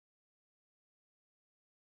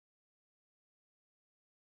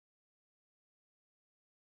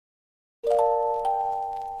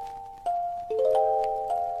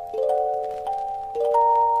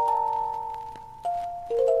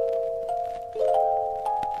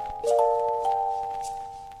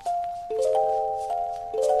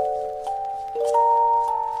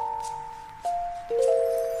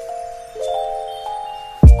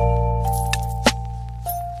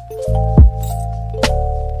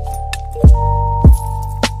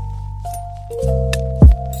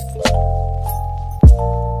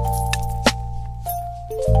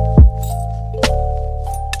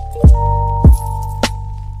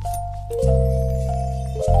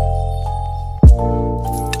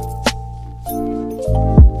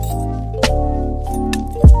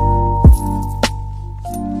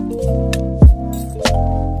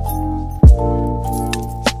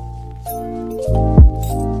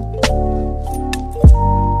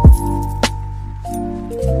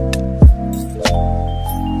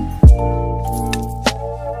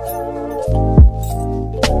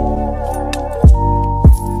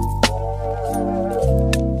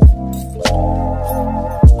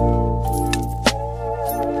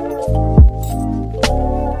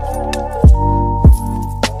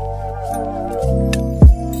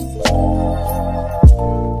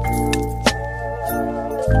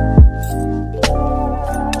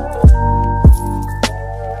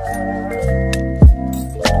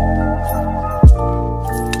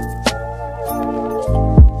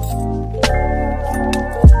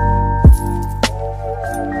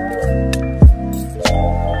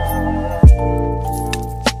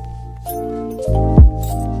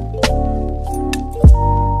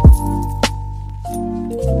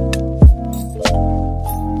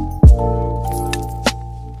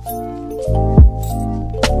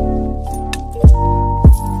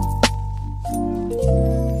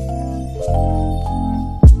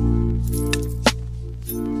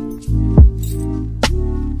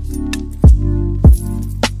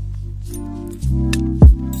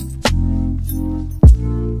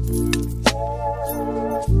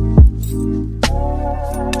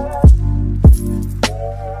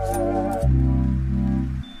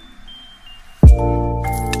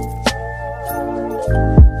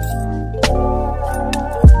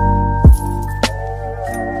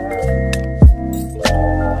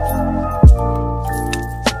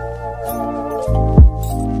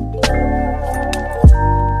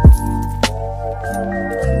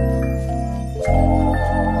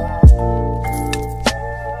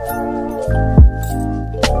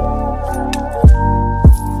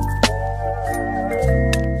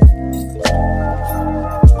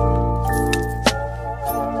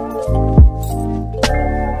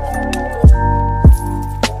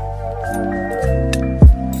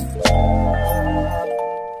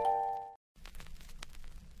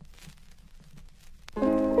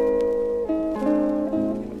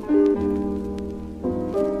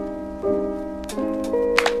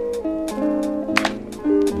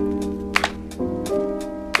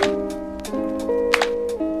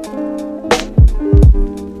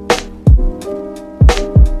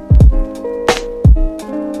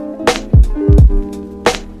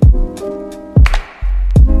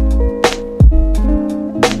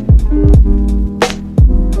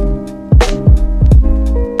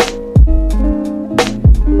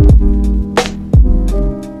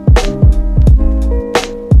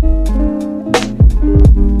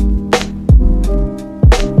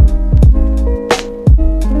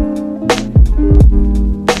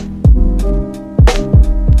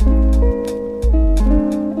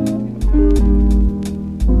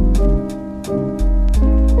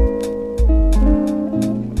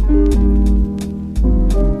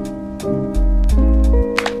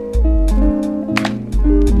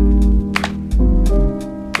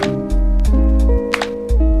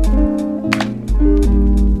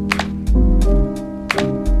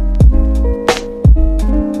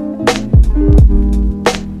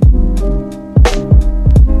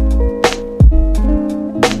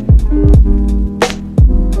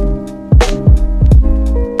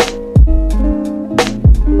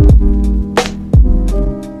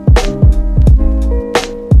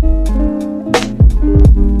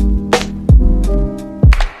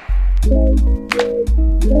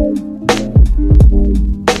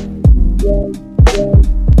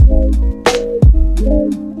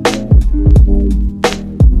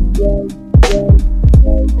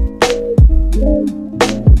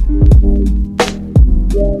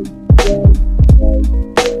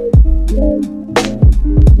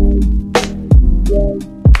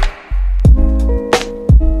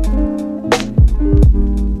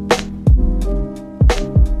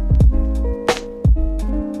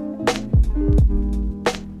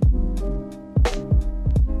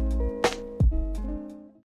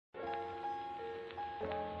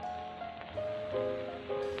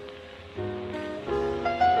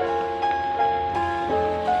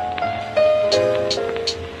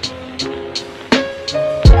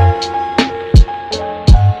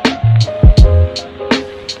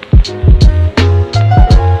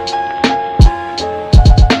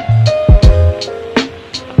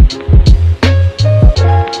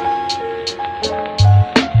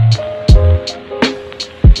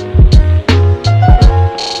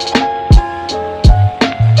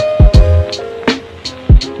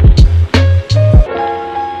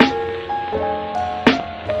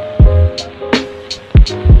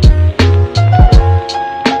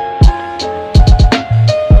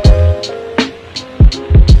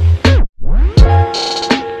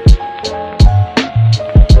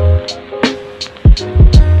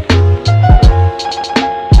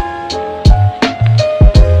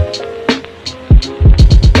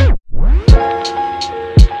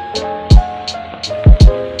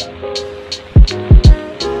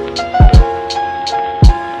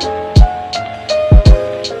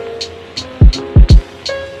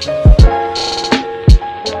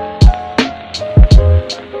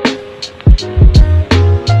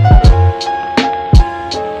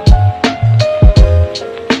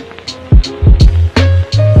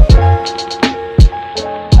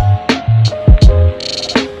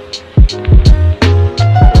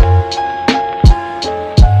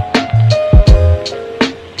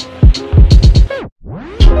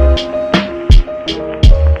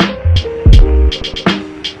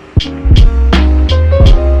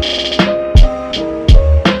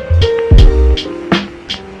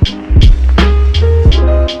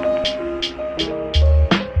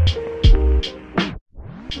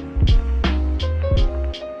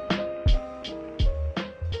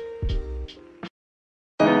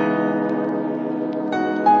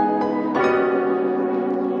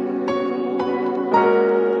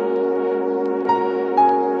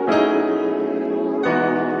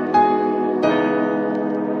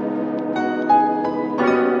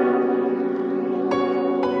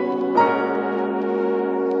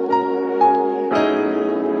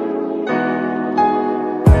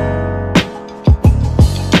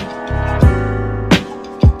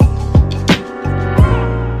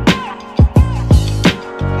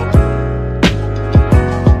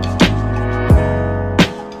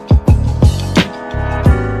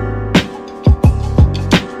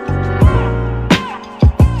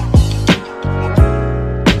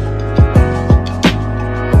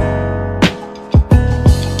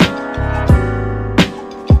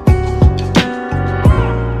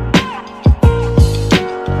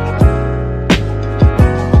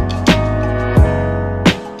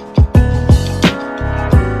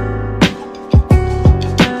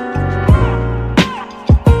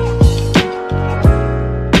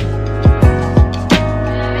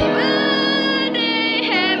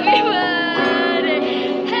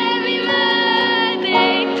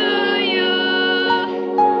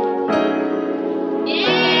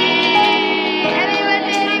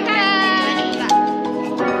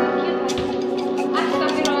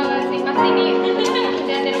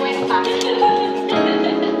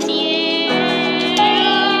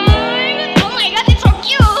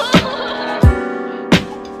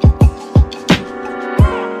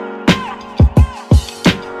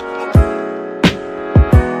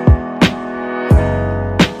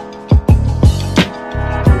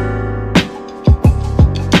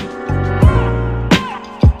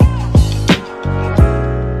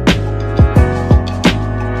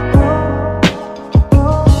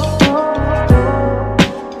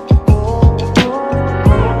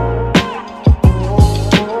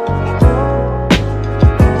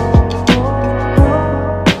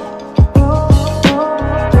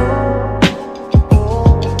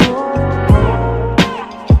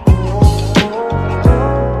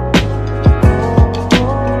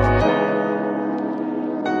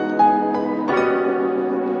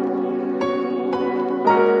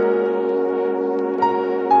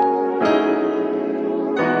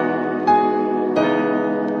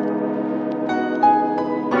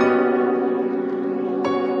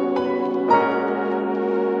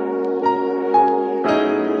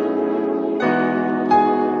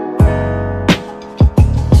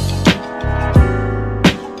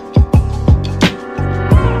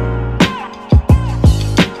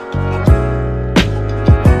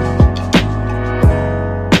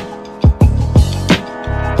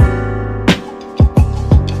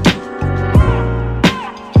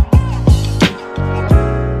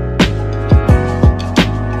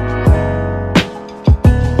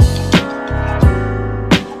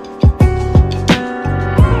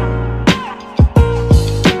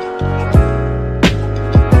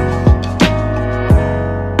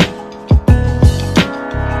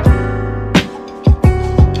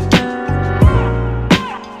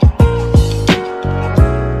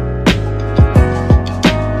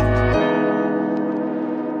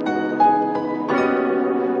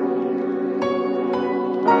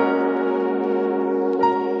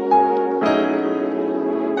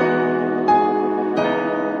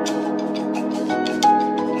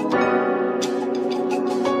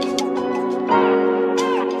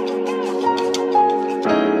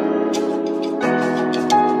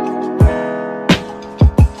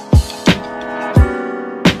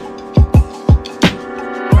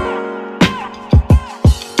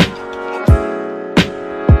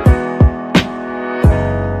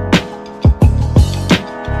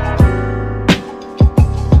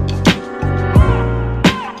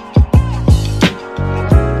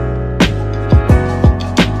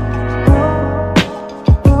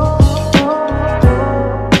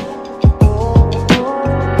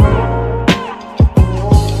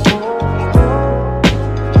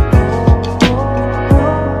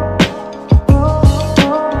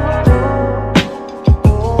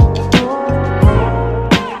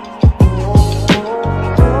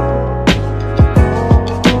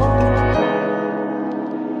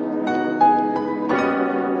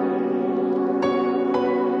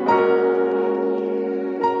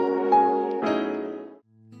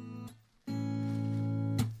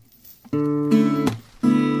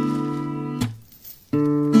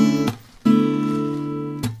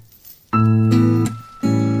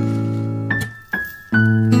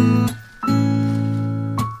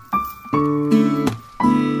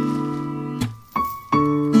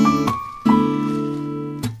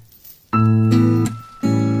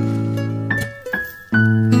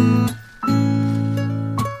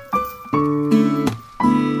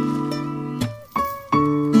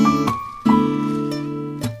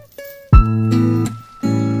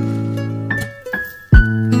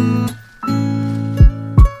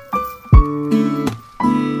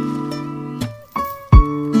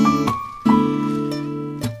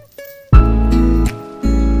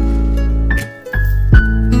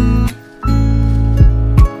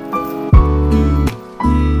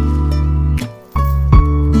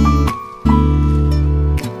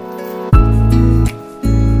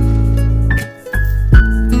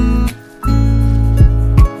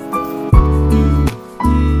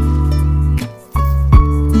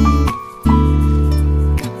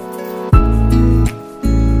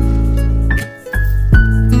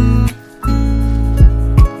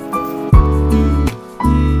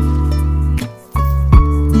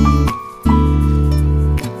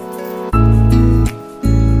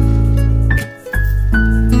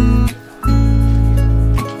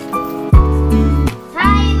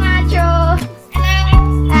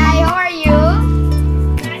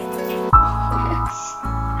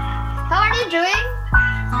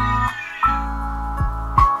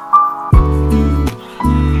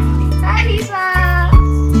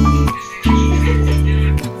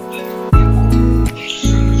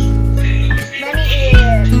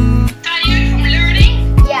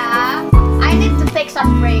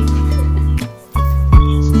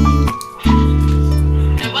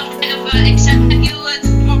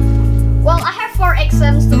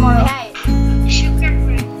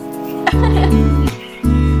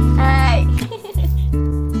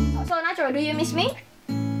you miss me?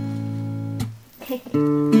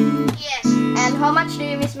 Yes. And how much do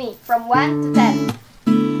you miss me? From 1 to 10?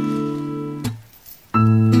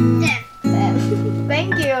 10.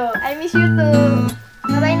 Thank you. I miss you too.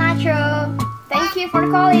 Bye-bye, Nacho. Thank you for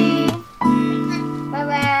calling.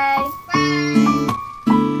 Bye-bye.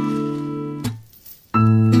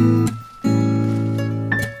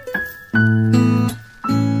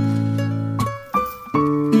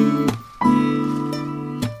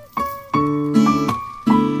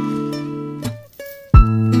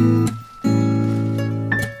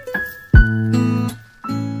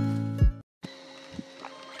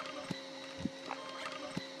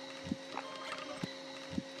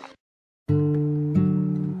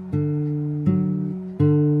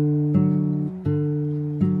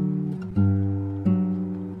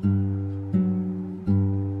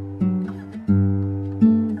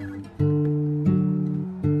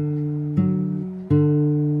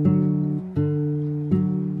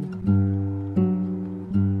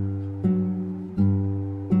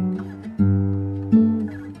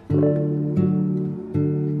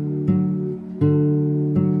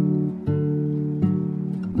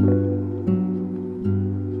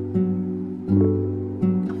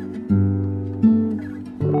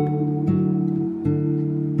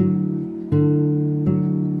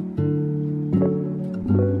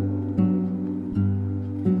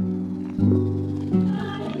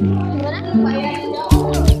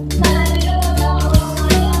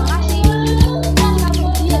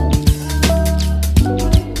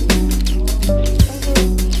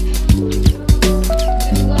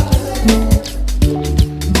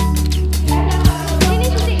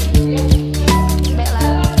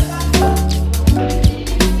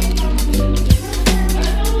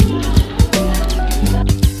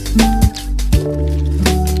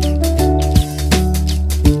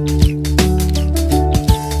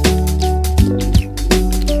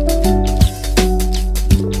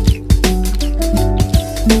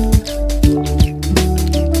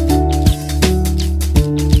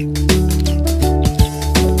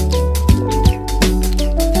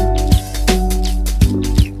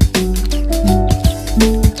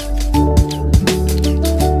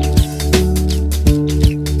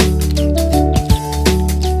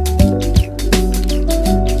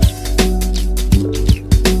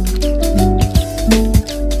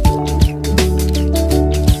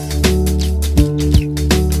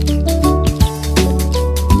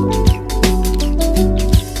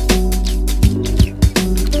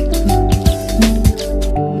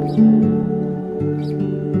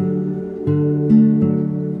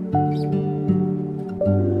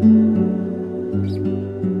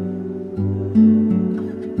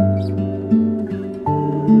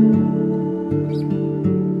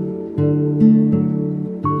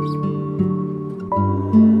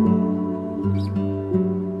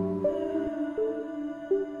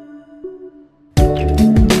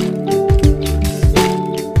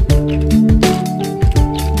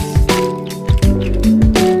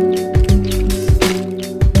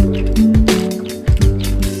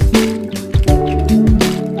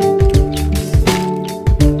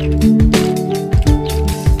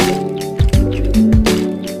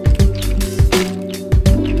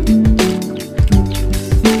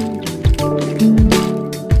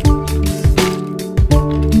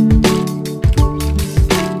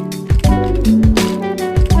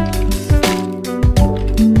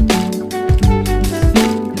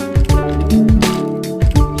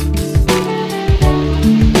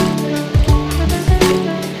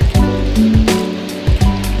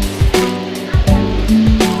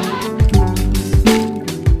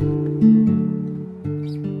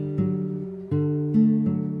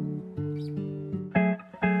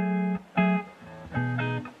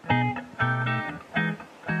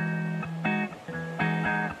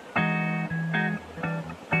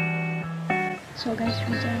 So guys,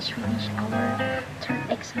 we just finished our third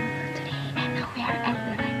exam for today, and now we are at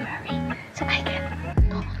the library. So I can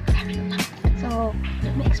talk very loud. So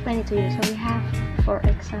let me explain it to you. So we have 4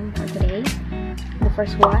 exams for today. The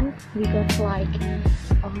first one, we got like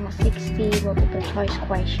 60 multiple choice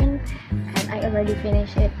question, and I already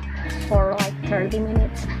finished it for like 30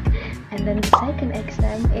 minutes. And then the second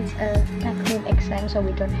exam, it's a technical exam, so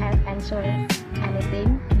we don't have answer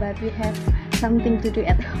anything, but we have something to do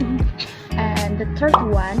at home. And the third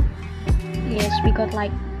one is we got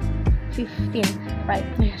like 15, right?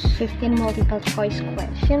 Yes. 15 multiple choice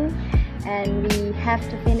question, and we have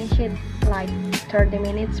to finish it like 30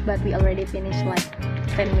 minutes, but we already finished like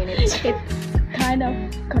 10 minutes. It's kind of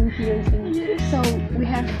confusing. Yes. So we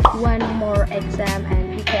have one more exam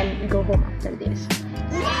and we can go home after this.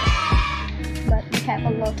 But have a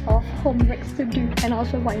lot of homeworks to do and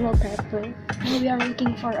also final paper. Now we are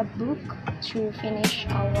looking for a book to finish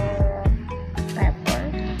our paper.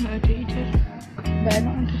 But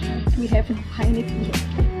we haven't found it yet.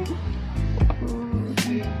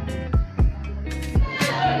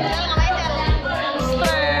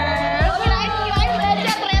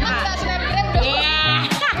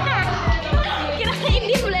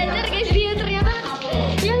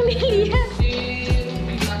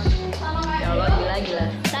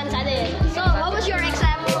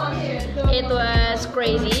 It was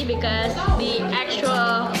crazy because the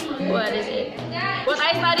actual, what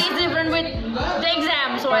I study is different with the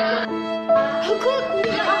exam, so I don't know.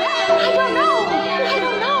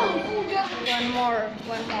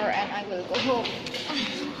 One more and I will go home.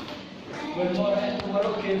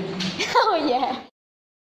 Oh yeah.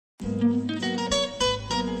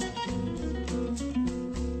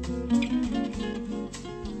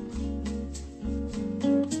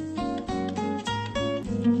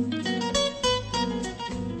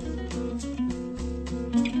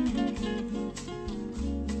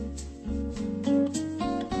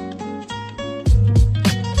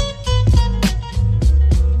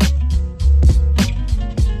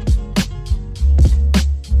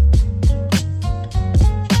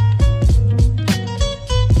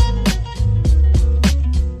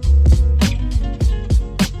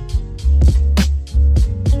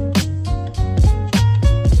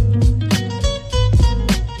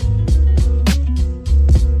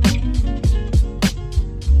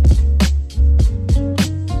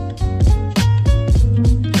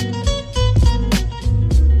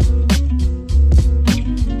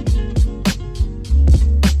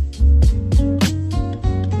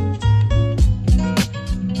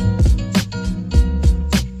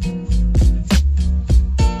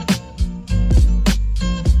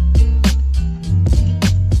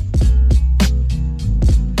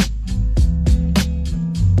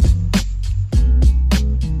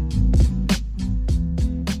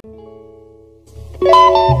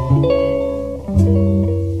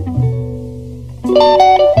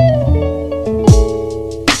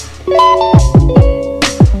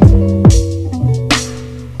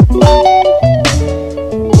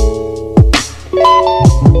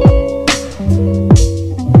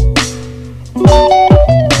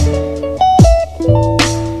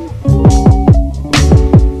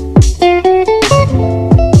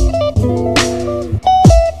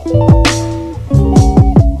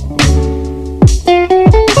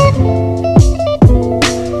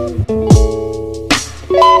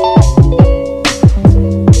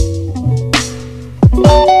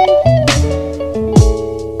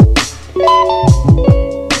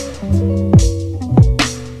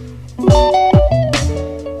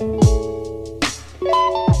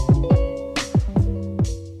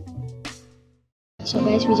 So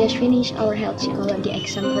guys, we just finished our health psychology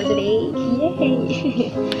exam for today.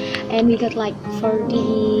 Yay! And we got like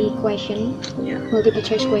 40 question, multiple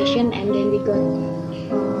choice question, and then we got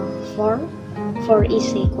 4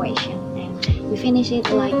 essay question, and we finished it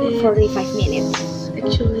like 45 minutes.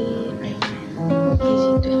 Actually, I found it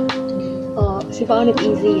easy to do. Oh, she found it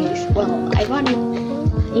easy, yes. Well, I found it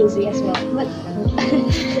easy as well, but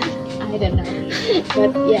I don't know.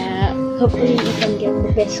 But yeah, hopefully we can get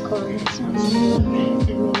the best score.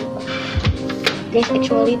 Guys,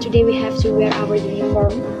 actually today we have to wear our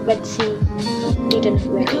uniform, but she didn't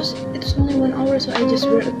wear because it's only 1 hour, so I just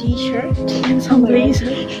wear a t-shirt and some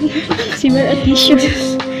blazer. She wear a t-shirt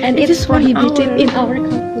and it is prohibited in our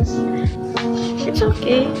campus. It's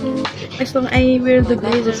okay as long as I wear the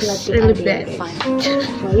blazer. It's really bad.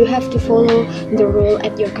 Well, you have to follow the rule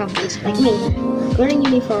at your campus, like me. Wearing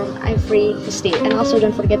uniform, I'm free to stay, and also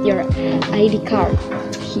don't forget your ID card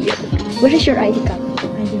here. Where is your ID card?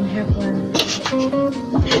 I didn't have one.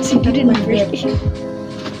 She didn't bring it. We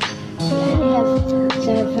have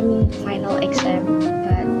 7 final exam,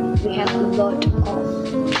 but we have a lot of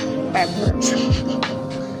papers.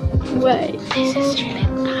 Why? This is really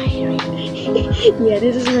tiring. Yeah,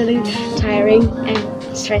 this is really tiring and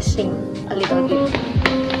stressing a little bit.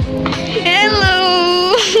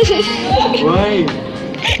 Hello! Why?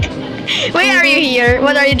 Why are you here?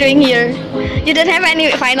 What are you doing here? You don't have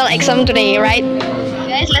any final exam today, right?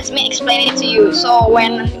 Guys, let me explain it to you. So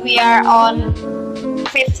when we are on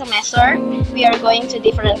 5th semester, we are going to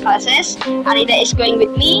different classes. Arida is going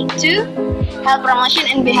with me to health promotion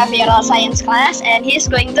and behavioral science class, and he's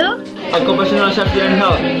going to Occupational safety and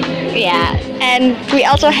health. yeah. And we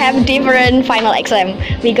also have different final exam.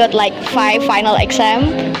 We got like 5 final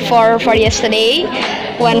exam, 4 for yesterday,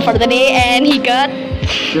 1 for today, and he got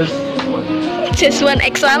Just one. just one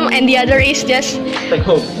exam and the other is just Take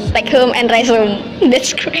home. and resume.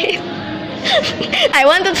 That's great. I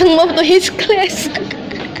wanted to move to his class.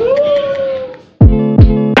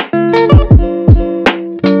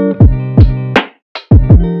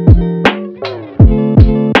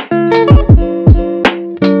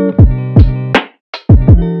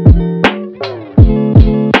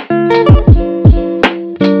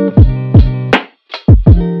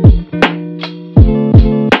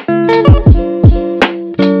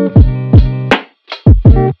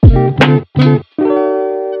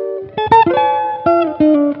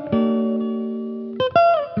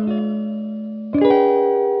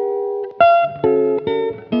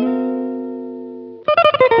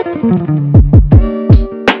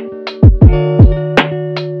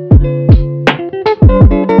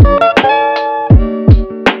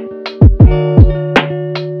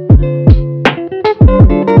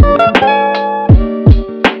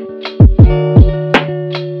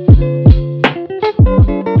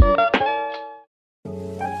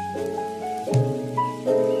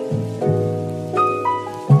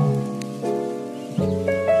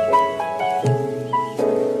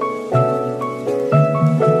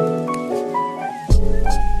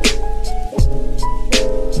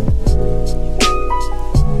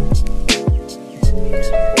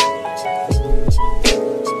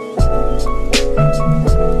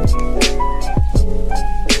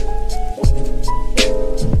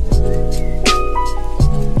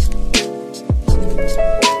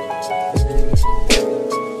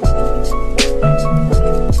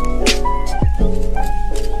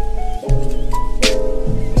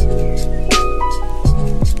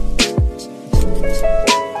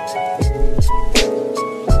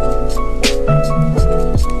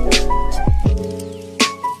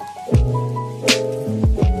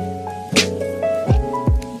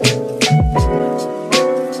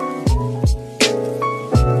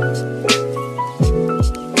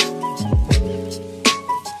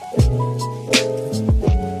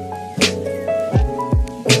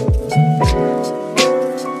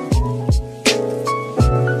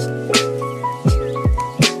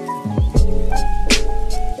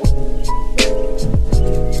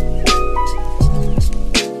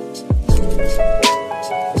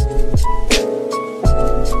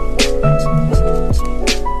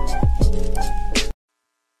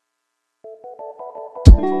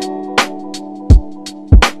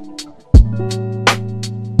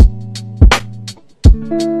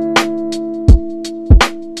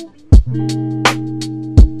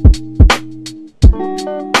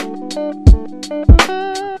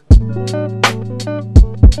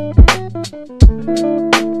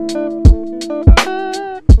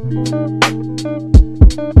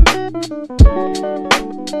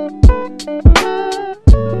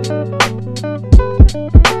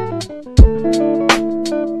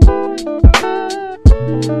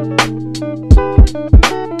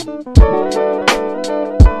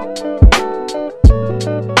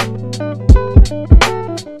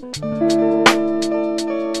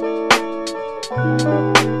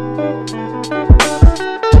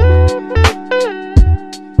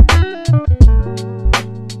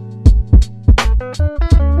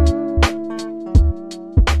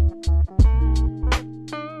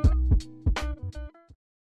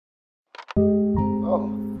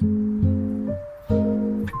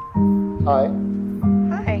 Hi.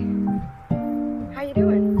 Hi. How you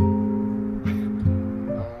doing?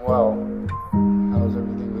 I'm well. How's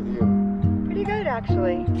everything with you? Pretty good,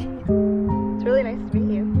 actually. It's really nice to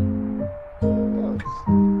meet you. Yeah, it's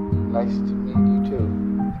nice to meet you too.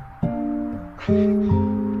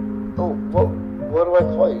 Oh, what do I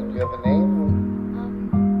call you? Do you have a name?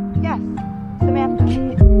 Yes, Samantha.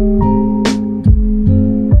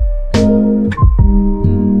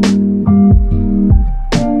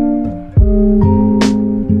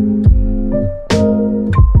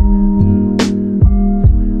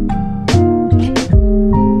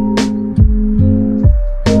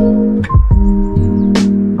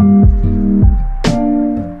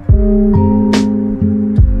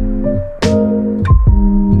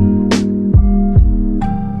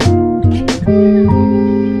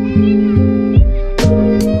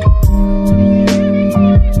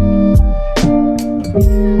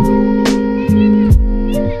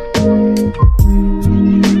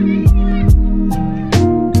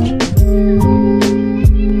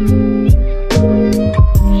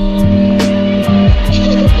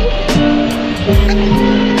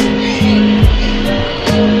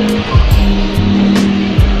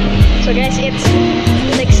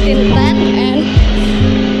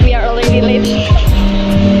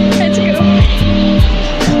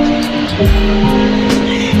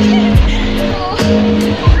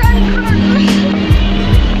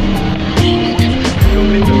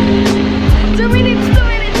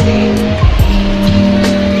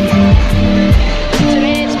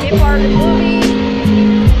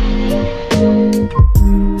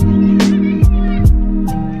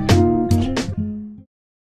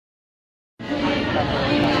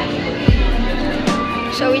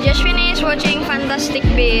 So we just finished watching Fantastic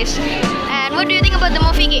Beasts. And what do you think about the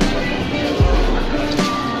movie, Ki?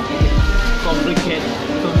 Complicated.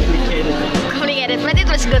 Complicated, but it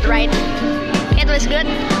was good, right? It was good?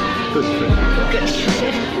 Good.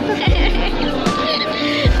 Good.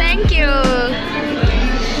 Thank you.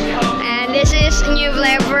 And this is a new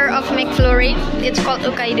flavor of McFlurry. It's called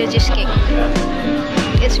Hokkaido cheesecake.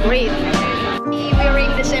 It's great. We're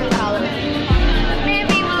wearing the same color.